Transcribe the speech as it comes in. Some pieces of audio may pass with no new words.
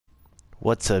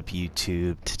What's up,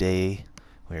 YouTube? Today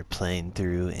we're playing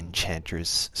through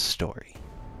Enchantress Story.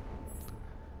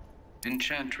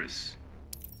 Enchantress.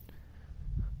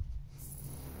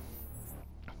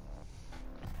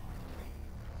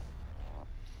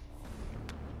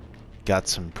 Got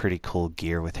some pretty cool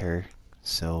gear with her,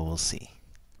 so we'll see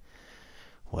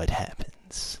what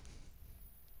happens.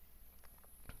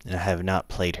 And I have not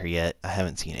played her yet. I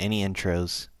haven't seen any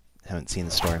intros, haven't seen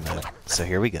the story mode, so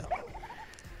here we go.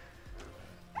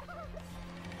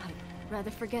 I'd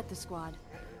rather forget the squad.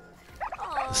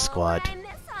 The squad. I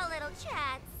miss our little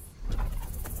chats.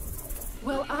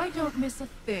 Well, I don't miss a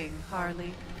thing,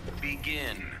 Harley.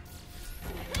 Begin.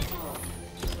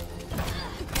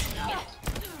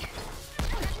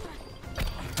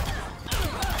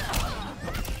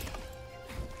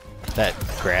 That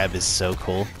grab is so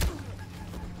cool.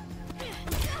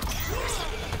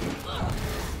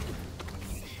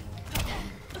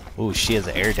 Ooh, she has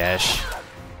an air dash.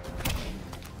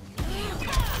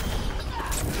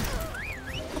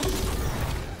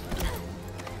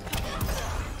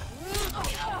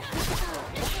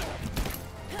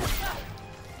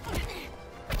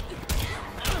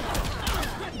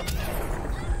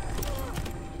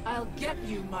 I'll get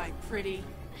you, my pretty.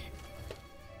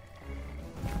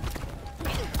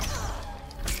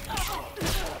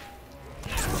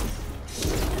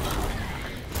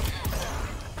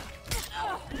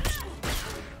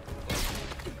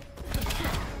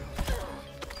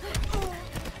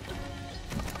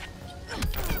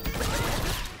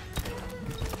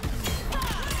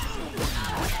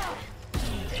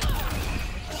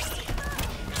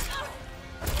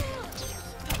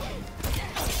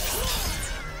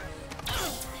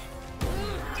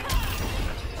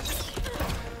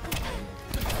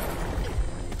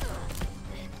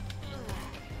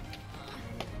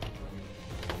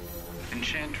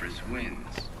 Enchantress wins.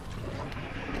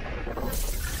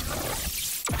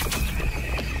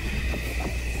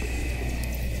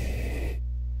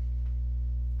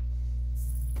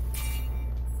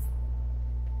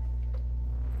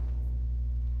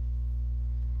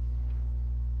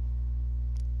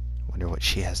 Wonder what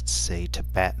she has to say to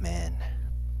Batman.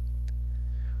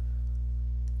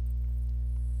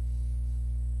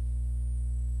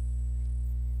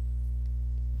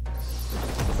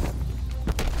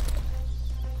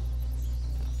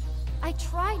 I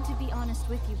tried to be honest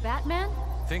with you, Batman.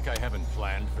 Think I haven't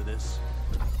planned for this?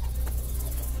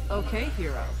 Okay,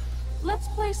 hero. Let's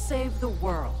play Save the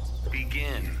World.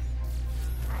 Begin.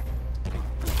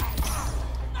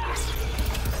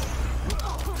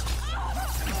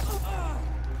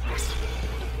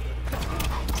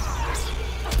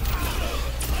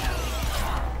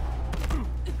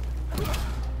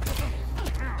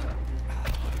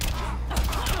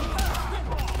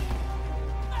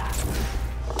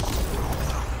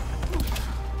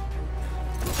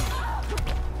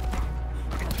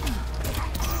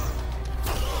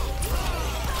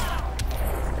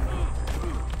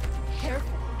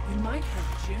 Careful, you might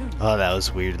hurt June. Oh, that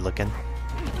was weird looking.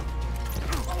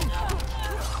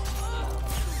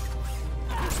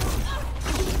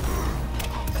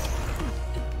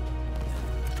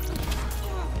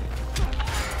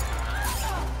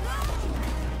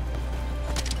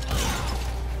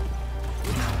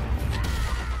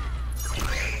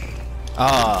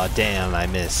 Aw, damn, I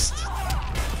missed.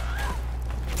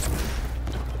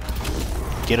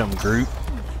 Get him, Groot.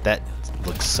 That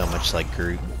looks so much like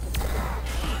Groot.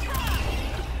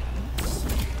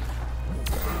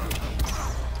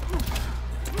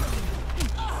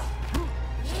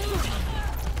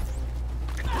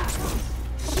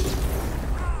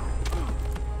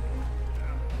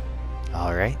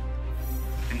 Alright.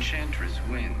 Enchantress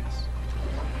wins.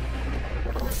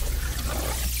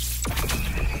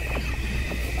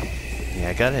 Yeah,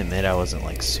 I gotta admit I wasn't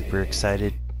like super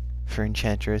excited for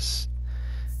Enchantress.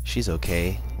 She's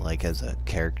okay, like as a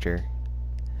character,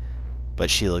 but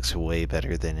she looks way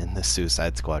better than in the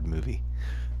Suicide Squad movie.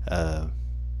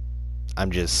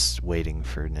 I'm just waiting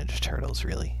for Ninja Turtles,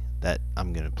 really. That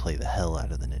I'm gonna play the hell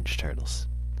out of the Ninja Turtles,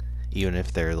 even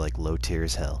if they're like low tier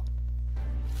as hell.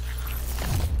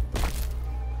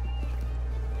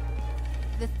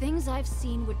 The things I've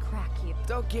seen would crack you.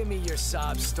 Don't give me your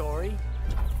sob story.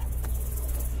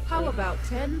 How about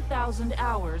 10,000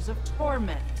 hours of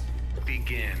torment?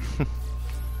 Begin.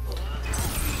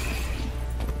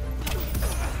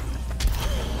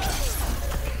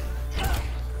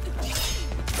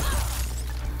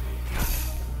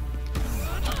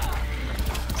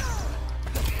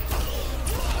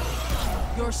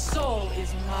 Your soul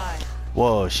is mine.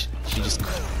 Whoa, she just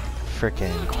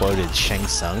frickin' quoted Shang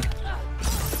Tsung.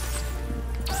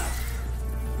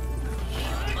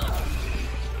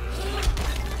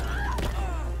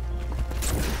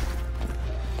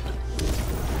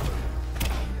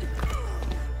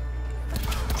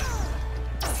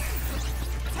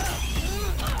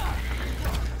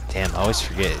 always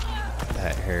forget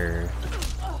that her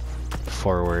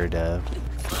forward,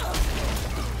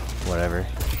 whatever,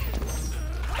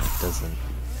 doesn't.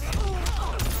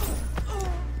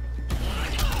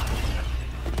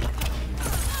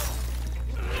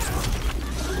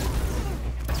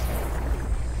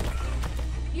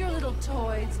 Your little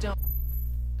toys don't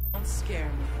scare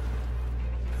me.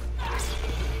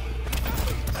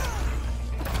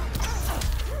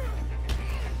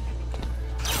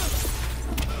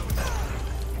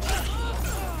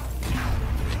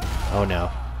 Oh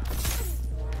no.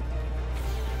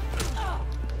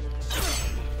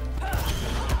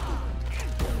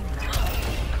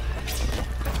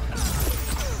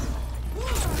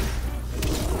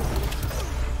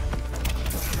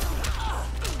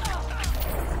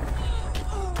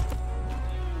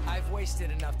 I've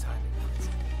wasted enough time.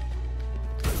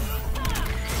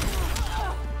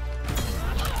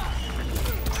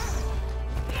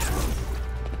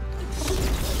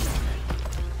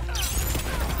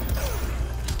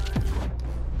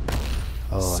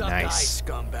 Oh, Suck nice. eye,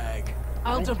 scumbag.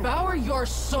 I'll devour your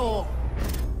soul.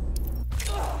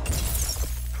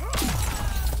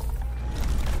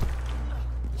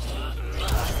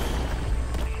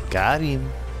 Got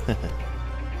him.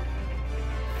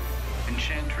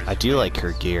 Enchantress I do like wins.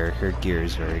 her gear. Her gear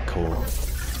is very cool.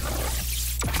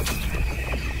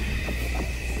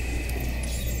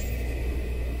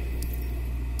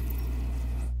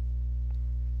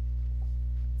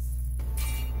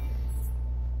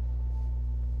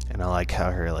 And I like how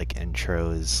her like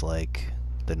intro is like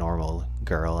the normal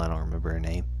girl, I don't remember her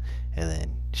name, and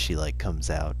then she like comes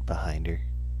out behind her.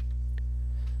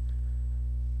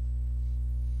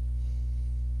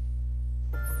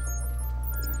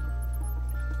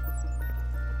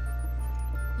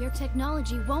 Your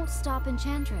technology won't stop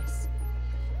Enchantress.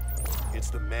 It's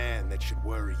the man that should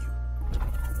worry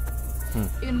you.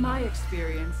 In my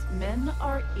experience, men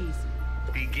are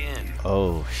easy. Begin.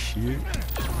 Oh shoot.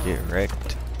 Get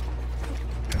wrecked.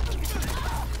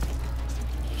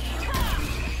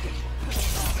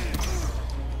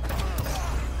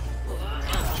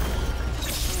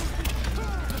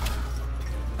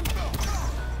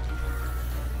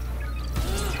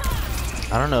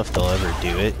 I don't know if they'll ever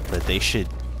do it, but they should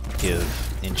give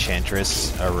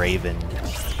Enchantress a Raven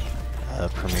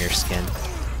premiere skin.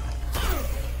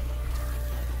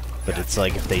 But it's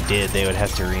like if they did, they would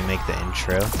have to remake the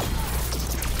intro.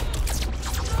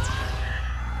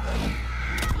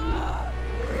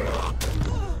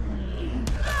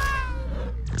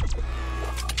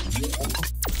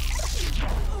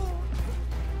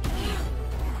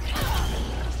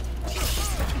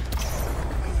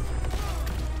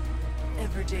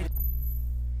 Ever dated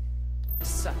a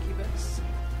succubus?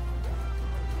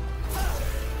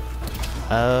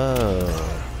 Oh.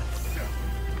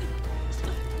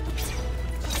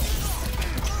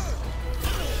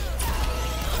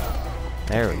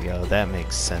 There we go, that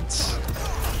makes sense.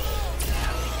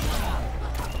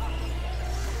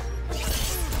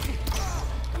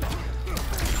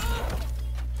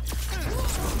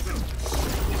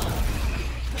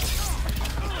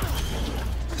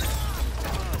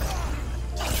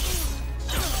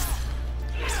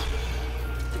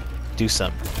 Do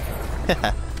something.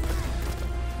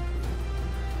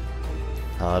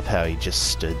 I love how he just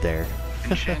stood there.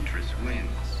 Enchantress wins.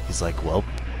 He's like, welp.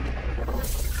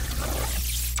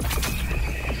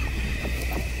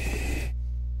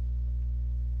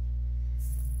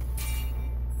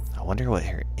 I wonder what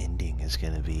her ending is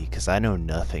gonna be, because I know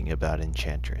nothing about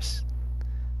Enchantress.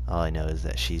 All I know is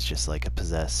that she's just like a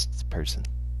possessed person.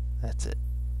 That's it.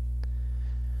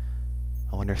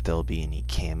 I wonder if there'll be any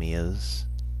cameos.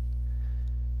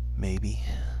 Maybe.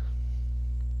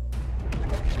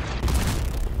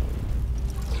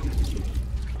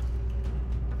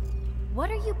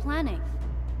 What are you planning?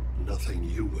 Nothing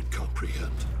you would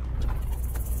comprehend.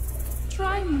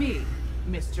 Try me,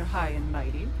 Mr. High and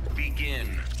Mighty. Begin.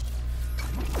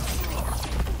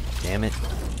 Damn it,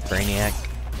 Brainiac.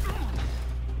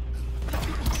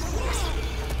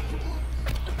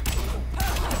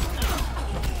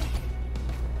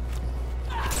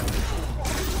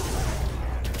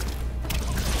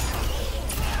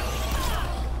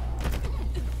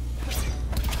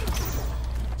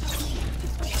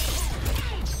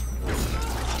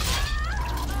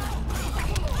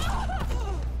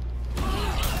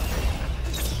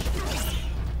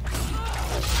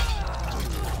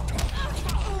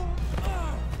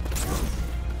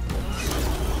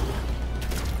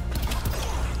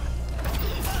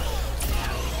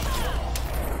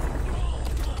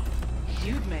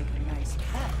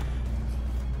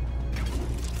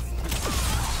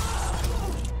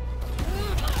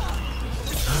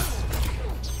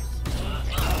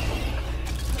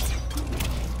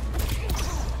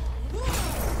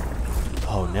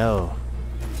 no.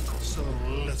 So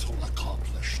little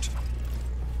accomplished.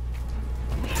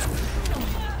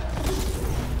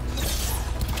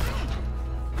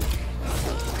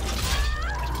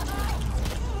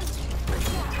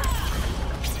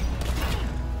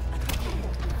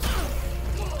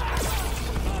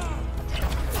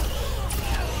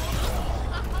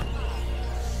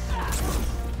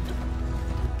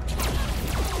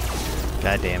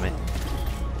 God damn it.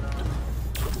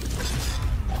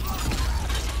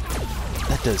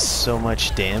 That does so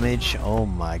much damage. Oh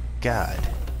my god.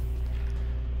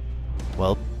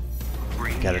 Well,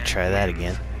 gotta try that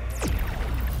again.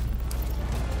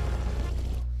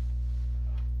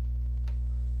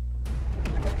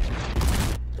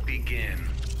 Begin.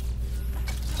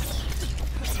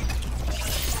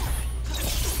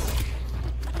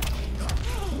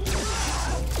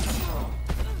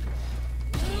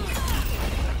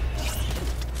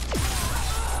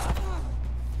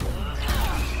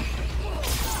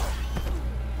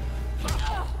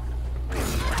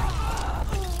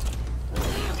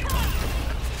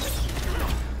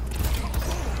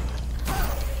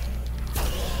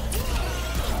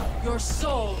 Your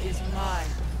soul is mine.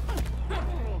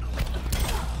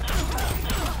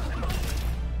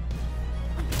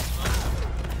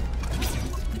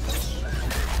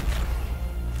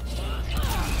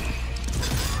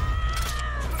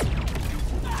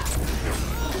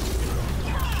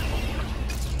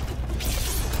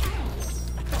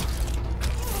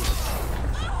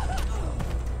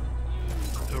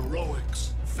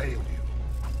 Heroics fail you.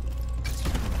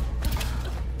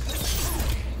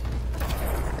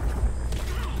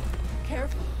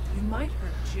 Careful, you might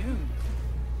hurt June.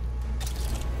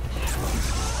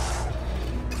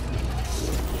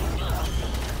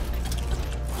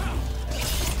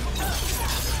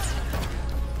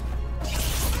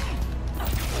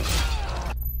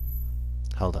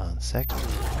 Hold on a sec.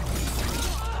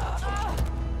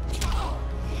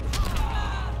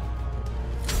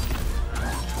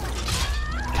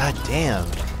 God damn.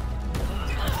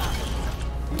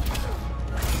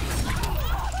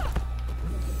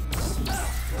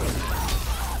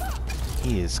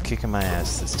 He is kicking my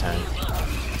ass this time.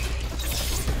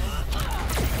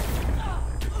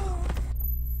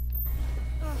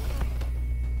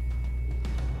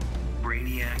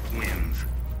 Brainiac wins.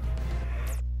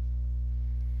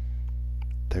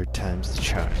 Third time's the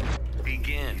charm.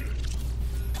 Begin.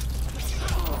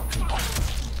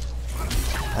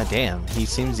 God damn, he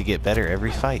seems to get better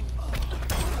every fight.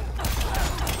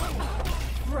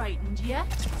 Frightened yet?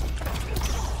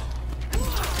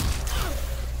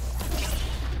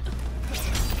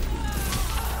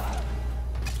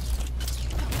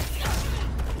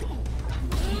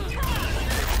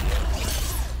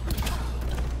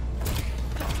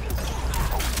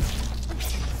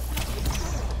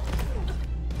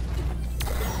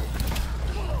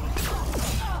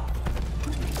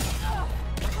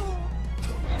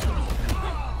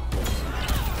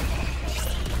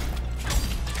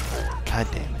 God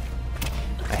damn it.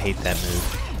 I hate that move.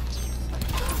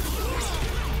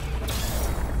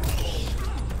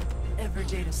 Every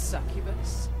day to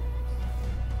succubus.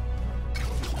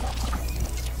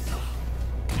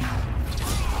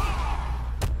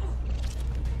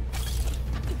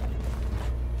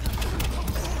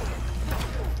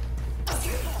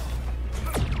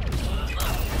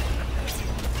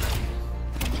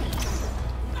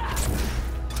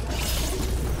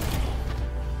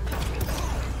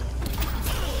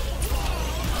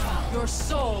 Your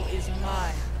soul is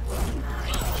mine.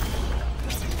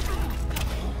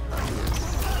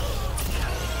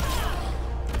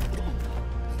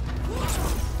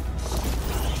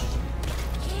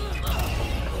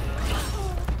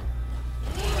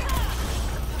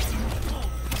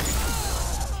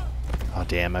 Oh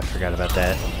damn, I forgot about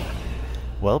that.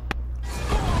 Welp.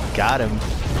 Got him.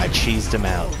 I cheesed him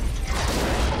out.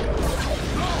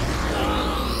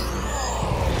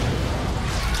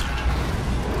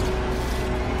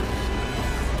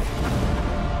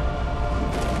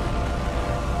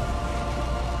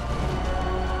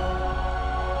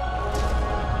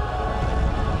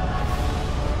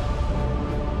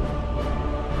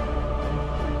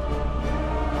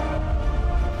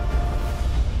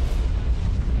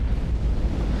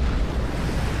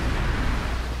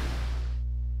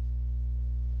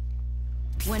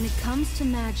 When it comes to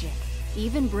magic,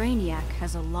 even Brainiac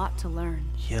has a lot to learn.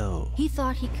 Yo. He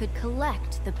thought he could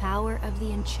collect the power of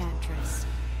the Enchantress,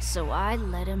 so I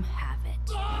let him have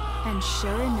it. And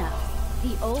sure enough,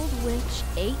 the old witch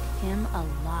ate him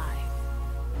alive.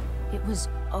 It was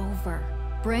over.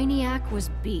 Brainiac was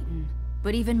beaten,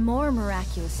 but even more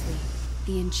miraculously,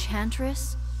 the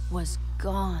Enchantress was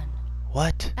gone.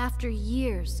 What? After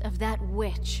years of that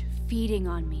witch feeding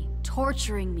on me,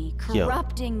 torturing me, Yo.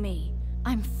 corrupting me,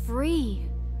 I'm free.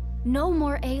 No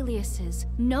more aliases,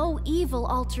 no evil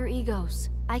alter egos.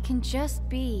 I can just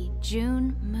be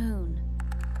June Moon.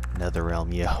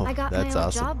 Netherrealm, yo. I got That's my old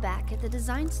awesome. job back at the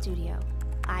design studio.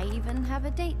 I even have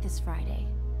a date this Friday.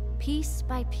 Piece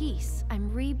by piece,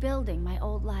 I'm rebuilding my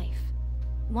old life.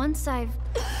 Once I've...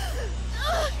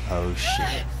 Oh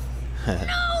shit.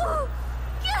 No!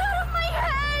 Get out of my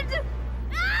head!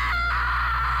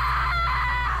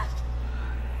 Ah!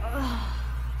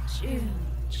 June.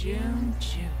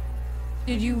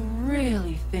 Did you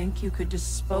really think you could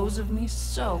dispose of me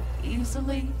so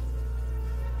easily?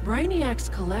 Brainiac's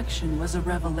collection was a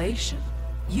revelation.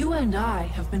 You and I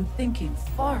have been thinking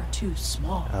far too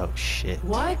small. Oh shit.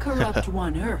 Why corrupt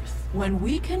one Earth when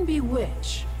we can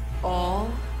bewitch all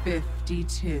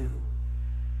 52?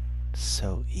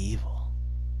 So evil.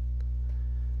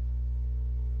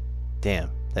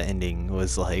 Damn, the ending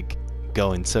was like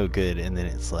going so good, and then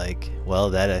it's like,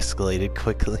 well, that escalated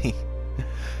quickly.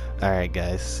 Alright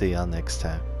guys, see y'all next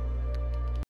time.